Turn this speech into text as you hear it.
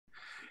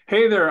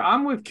Hey there,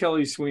 I'm with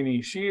Kelly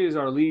Sweeney. She is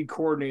our lead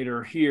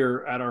coordinator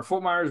here at our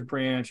Fort Myers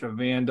branch of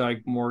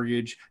VanDyk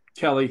Mortgage.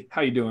 Kelly,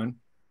 how you doing?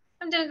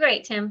 I'm doing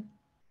great, Tim.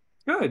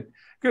 Good,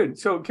 good.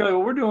 So Kelly,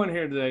 what we're doing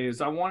here today is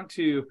I want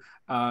to,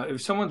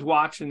 if someone's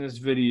watching this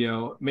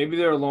video, maybe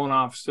they're a loan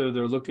officer,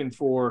 they're looking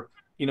for,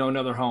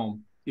 another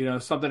home.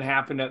 Something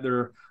happened at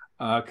their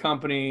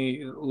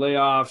company,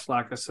 layoffs,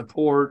 lack of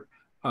support,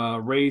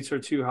 rates are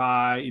too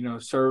high,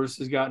 service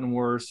has gotten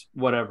worse,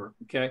 whatever.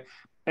 Okay.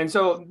 And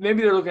so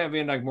maybe they're looking at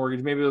VanDyk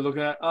Mortgage, maybe they're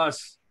looking at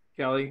us,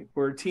 Kelly.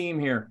 We're a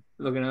team here,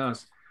 looking at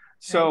us. Right.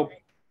 So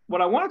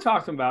what I want to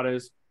talk to them about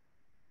is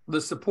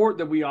the support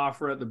that we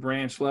offer at the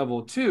branch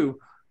level to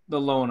the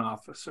loan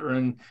officer,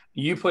 and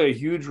you play a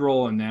huge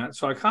role in that.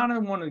 So I kind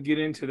of want to get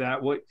into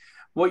that,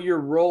 what your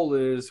role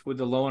is with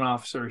the loan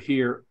officer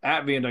here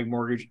at VanDyk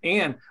Mortgage.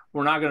 And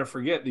we're not going to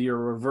forget that you're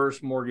a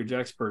reverse mortgage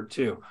expert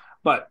too.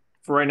 But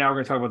for right now, we're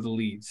going to talk about the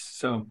leads.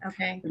 So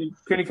Okay.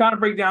 can you kind of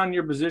break down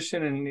your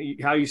position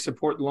and how you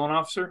support the loan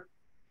officer?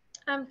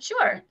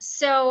 Sure.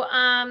 So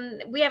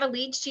we have a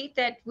lead sheet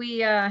that we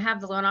have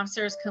the loan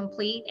officers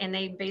complete, and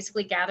they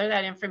basically gather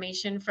that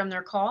information from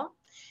their call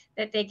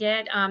that they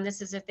get.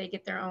 This is if they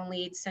get their own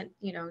leads sent,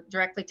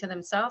 directly to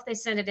themselves. They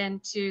send it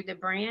into the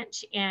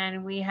branch,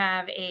 and we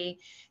have a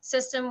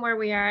system where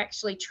we are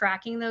actually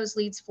tracking those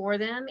leads for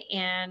them.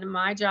 And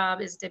my job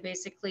is to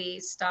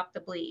basically stop the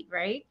bleed,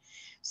 right?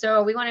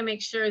 So we want to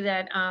make sure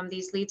that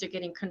these leads are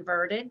getting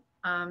converted.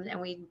 And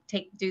we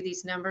do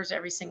these numbers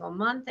every single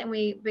month, and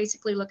we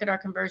basically look at our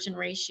conversion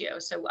ratio.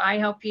 So I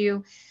help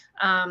you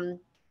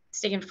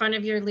stay in front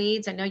of your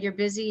leads. I know you're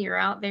busy, you're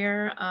out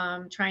there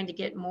trying to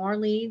get more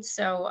leads.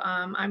 So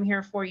I'm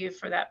here for you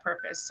for that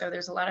purpose. So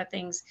there's a lot of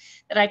things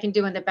that I can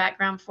do in the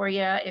background for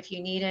you if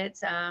you need it.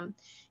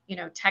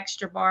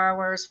 Text your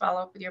borrowers,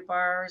 follow up with your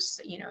borrowers.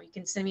 You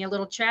can send me a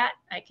little chat.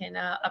 I can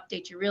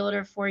update your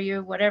realtor for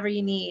you, whatever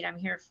you need. I'm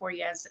here for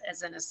you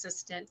as an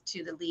assistant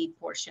to the lead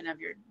portion of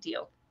your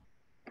deal.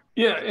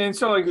 Yeah, and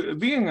so like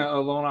being a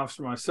loan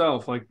officer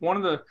myself, like one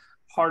of the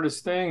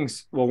hardest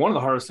things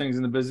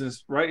in the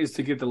business, right, is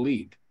to get the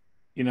lead.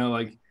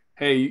 Like,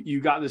 hey,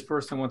 you got this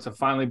person wants to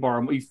finally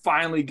borrow. You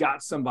finally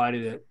got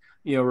somebody that,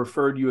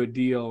 referred you a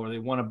deal, or they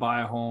want to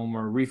buy a home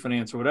or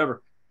refinance or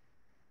whatever.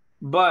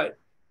 But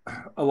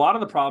a lot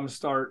of the problems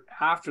start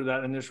after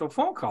that initial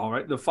phone call,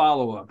 right? The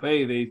follow-up.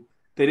 Hey, they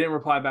didn't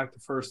reply back the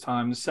first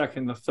time, the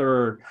second, the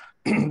third,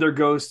 they're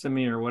ghosting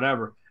me or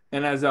whatever.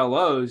 And as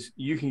LOs,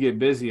 you can get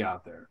busy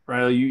out there,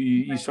 right?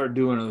 You start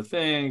doing other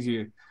things,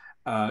 and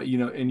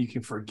you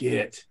can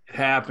forget. It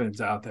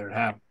happens out there. It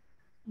happens.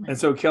 And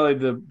so, Kelly,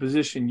 the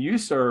position you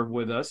serve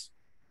with us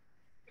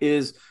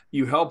is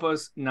you help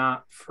us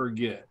not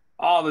forget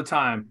all the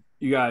time.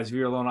 You guys, if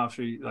you're a loan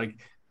officer, like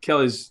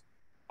Kelly's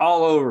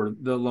all over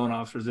the loan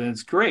officers, and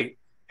it's great.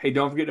 Hey,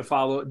 don't forget to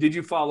follow. Did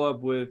you follow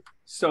up with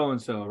so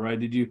and so? Right?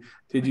 Did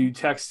you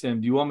text him?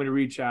 Do you want me to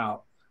reach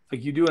out?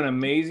 Like, you do an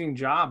amazing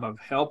job of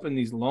helping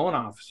these loan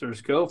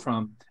officers go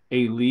from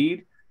a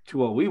lead to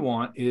what we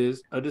want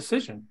is a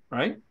decision,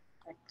 right?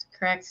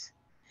 Correct.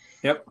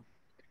 Yep.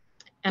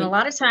 And a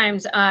lot of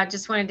times,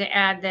 just wanted to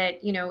add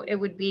that, it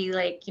would be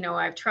like,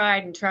 I've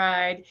tried and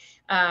tried.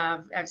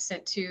 I've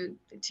sent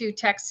two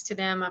texts to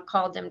them. I've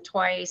called them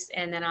twice.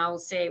 And then I'll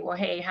say, well,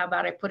 hey, how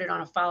about I put it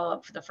on a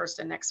follow-up for the first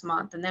of next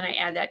month? And then I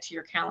add that to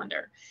your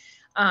calendar.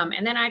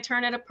 And then I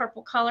turn it a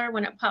purple color.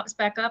 When it pops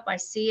back up, I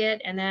see it.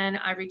 And then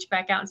I reach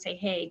back out and say,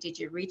 hey, did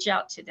you reach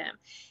out to them?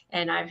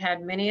 And I've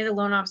had many of the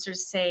loan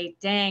officers say,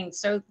 dang,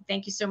 so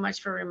thank you so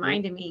much for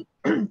reminding me.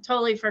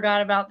 Totally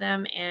forgot about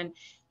them. And,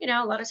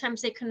 a lot of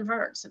times they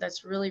convert. So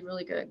that's really,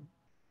 really good.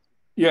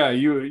 Yeah,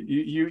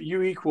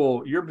 you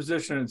equal your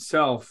position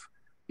itself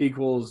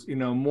equals,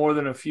 more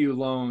than a few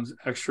loans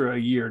extra a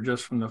year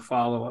just from the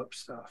follow-up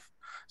stuff.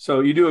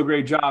 So you do a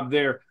great job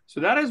there. So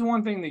that is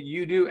one thing that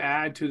you do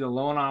add to the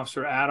loan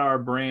officer at our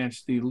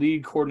branch, the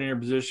lead coordinator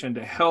position,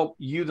 to help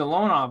you, the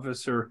loan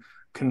officer,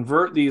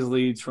 convert these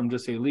leads from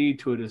just a lead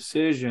to a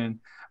decision.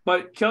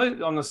 But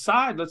Kelly, on the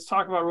side, let's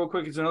talk about real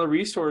quick. It's another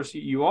resource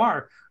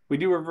we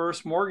do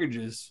reverse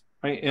mortgages,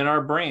 right, in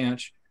our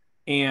branch.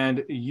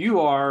 And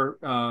you are,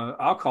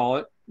 I'll call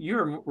it,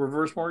 you're a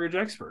reverse mortgage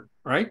expert,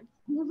 right?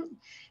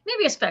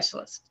 Maybe a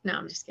specialist. No,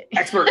 I'm just kidding.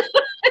 Expert.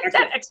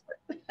 Expert.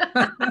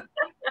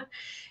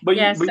 But,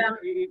 Yes.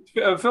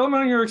 fill them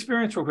in on your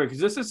experience real quick,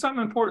 because this is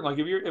something important. Like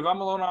if I'm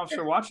a loan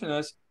officer watching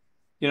this,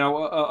 a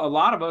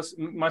lot of us,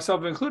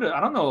 myself included, I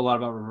don't know a lot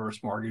about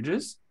reverse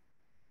mortgages.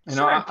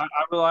 Sure. I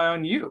rely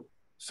on you.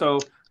 So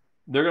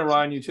they're going to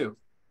rely on you too.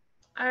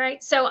 All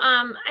right. So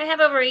I have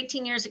over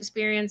 18 years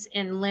experience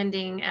in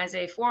lending as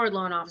a forward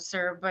loan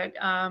officer, but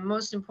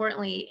most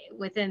importantly,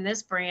 within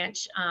this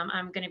branch,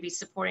 I'm going to be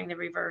supporting the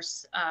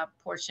reverse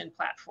portion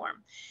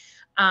platform.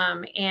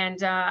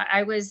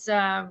 I was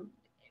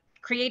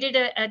created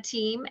a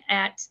team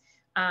at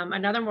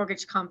another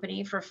mortgage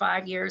company for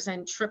 5 years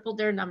and tripled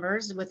their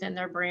numbers within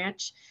their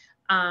branch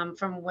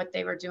from what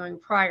they were doing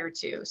prior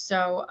to.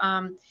 So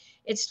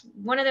it's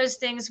one of those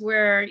things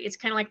where it's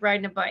kind of like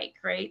riding a bike,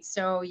 right?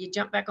 So you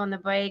jump back on the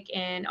bike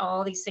and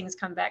all these things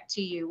come back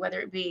to you, whether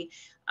it be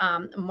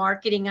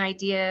marketing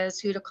ideas,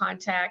 who to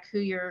contact, who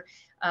your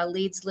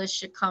leads list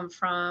should come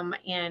from,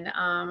 and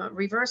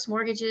reverse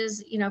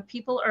mortgages. You know,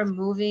 people are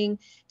moving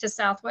to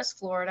Southwest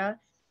Florida,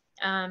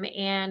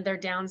 and they're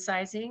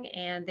downsizing,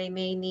 and they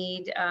may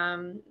need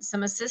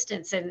some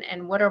assistance,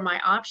 and what are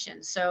my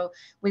options? So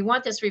we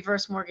want this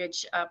reverse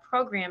mortgage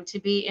program to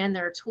be in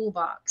their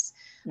toolbox.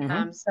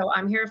 So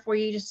I'm here for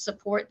you to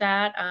support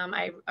that.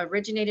 I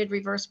originated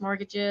reverse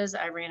mortgages.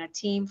 I ran a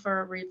team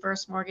for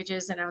reverse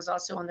mortgages, and I was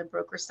also on the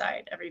broker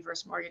side of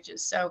reverse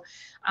mortgages. So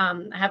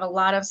I have a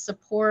lot of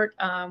support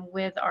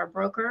with our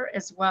broker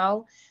as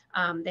well.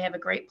 They have a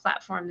great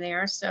platform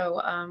there.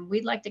 So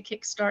we'd like to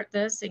kickstart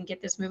this and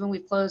get this moving.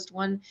 We've closed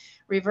one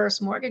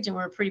reverse mortgage, and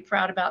we're pretty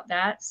proud about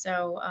that.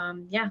 So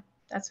yeah,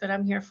 that's what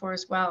I'm here for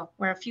as well.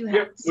 Wear a few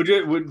hats.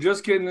 We're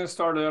just getting this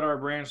started at our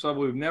branch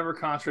level. We've never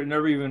concentrated,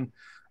 never even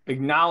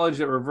acknowledged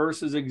that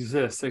reverses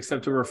exist,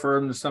 except to refer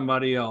them to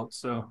somebody else.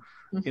 So,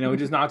 you know, we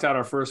just knocked out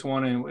our first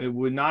one, and it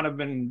would not have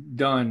been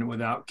done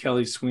without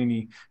Kelly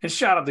Sweeney. And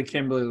shout out to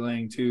Kimberly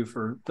Lang too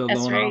for the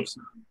loan officer.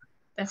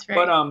 That's right.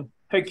 But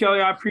hey, Kelly,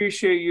 I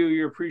appreciate you.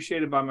 You're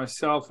appreciated by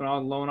myself and all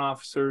the loan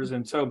officers.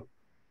 And so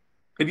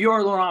if you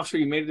are a loan officer,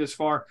 you made it this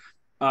far,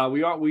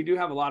 we do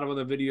have a lot of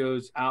other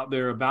videos out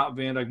there about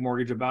VanDyk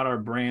Mortgage, about our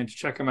branch.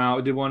 Check them out.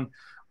 We did one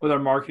with our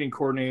marketing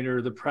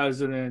coordinator, the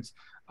president,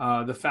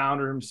 the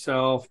founder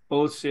himself,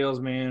 both sales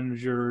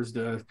managers,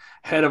 the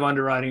head of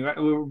underwriting. Right?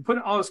 We're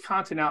putting all this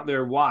content out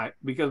there. Why?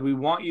 Because we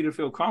want you to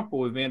feel comfortable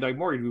with VanDyk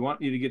Mortgage. We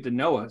want you to get to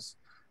know us.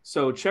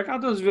 So check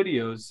out those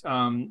videos.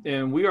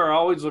 And we are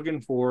always looking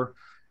for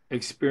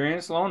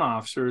experienced loan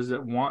officers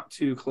that want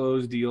to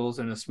close deals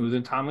in a smooth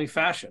and timely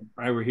fashion,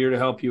 right? We're here to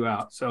help you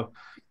out. So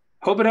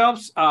hope it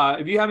helps.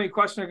 If you have any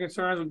questions or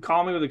concerns,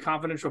 call me with a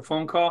confidential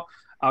phone call.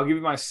 I'll give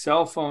you my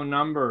cell phone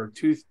number.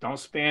 Don't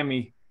spam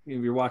me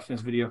if you're watching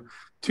this video.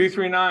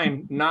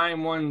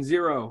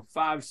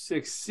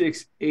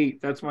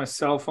 239-910-5668. That's my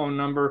cell phone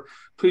number.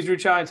 Please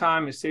reach out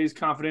anytime. It stays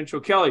confidential.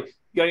 Kelly,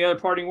 you got any other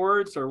parting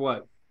words or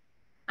what?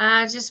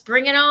 Just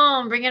bring it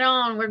on. Bring it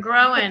on. We're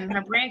growing.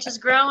 Our branch is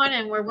growing,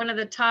 and we're one of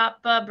the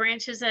top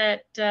branches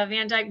at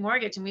VanDyk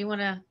Mortgage, and we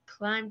want to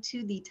climb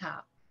to the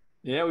top.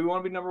 Yeah, we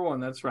want to be number one.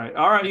 That's right.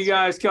 All right, you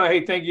guys. Kelly,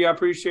 hey, thank you. I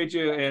appreciate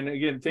you. And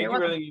again, thank you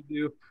for everything you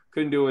do.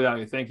 Couldn't do it without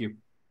you. Thank you.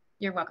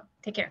 You're welcome.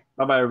 Take care.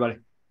 Bye-bye, everybody.